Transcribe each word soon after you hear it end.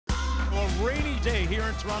rainy day here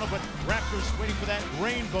in Toronto, but Raptors waiting for that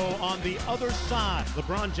rainbow on the other side.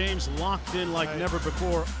 LeBron James locked in like never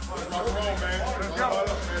before. Rock and roll, man. Let's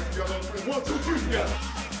go. 1, 2, 3, together.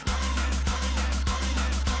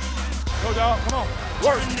 Go, dog. Come on.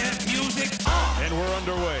 Work. Turn that music on. And we're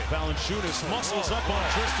underway. Valanciunas muscles up on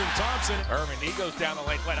Tristan Thompson. Herman, he goes down the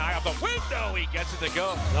lane, went high off the window. He gets it to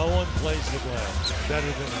go. No one plays the glass better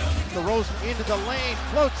than him. DeRozan into the lane,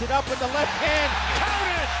 floats it up with the left hand. Count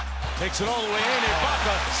it! Takes it all the way in.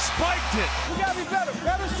 Ibaka spiked it. We gotta be better.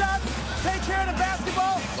 Better shots. Take care of the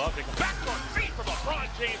basketball. Love to go back on feet from LeBron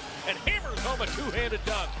James and hammers home a two-handed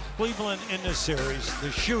dunk. Cleveland in this series,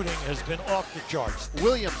 the shooting has been off the charts.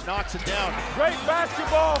 Williams knocks it down. Great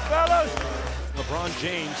basketball, fellas. LeBron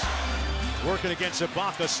James working against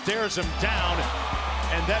Ibaka, stares him down,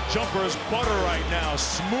 and that jumper is butter right now,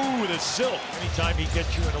 smooth as silk. Anytime he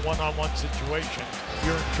gets you in a one-on-one situation,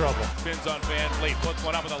 you're in trouble. Spins on Van Vliet, puts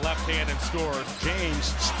one up with the left hand and scores. James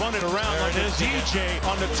spun it around like a DJ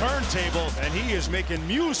on the turntable, and he is making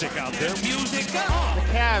music out there. Music on! The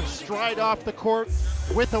Cavs stride off the court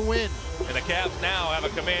with a win. And the Cavs now have a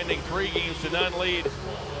commanding 3-0 lead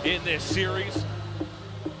in this series.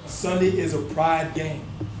 Sunday is a pride game.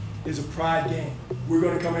 It's a pride game. We're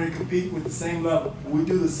going to come in and compete with the same level. We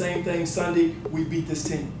do the same thing Sunday, we beat this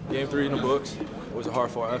team. Game 3 in the books. It was a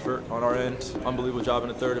hard-fought effort on our end. Unbelievable job in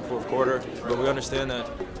the third and fourth quarter. But we understand that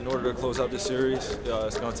in order to close out this series,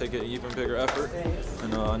 it's going to take an even bigger effort.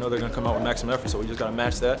 And I know they're going to come out with maximum effort, so we just got to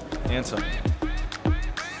match that and some.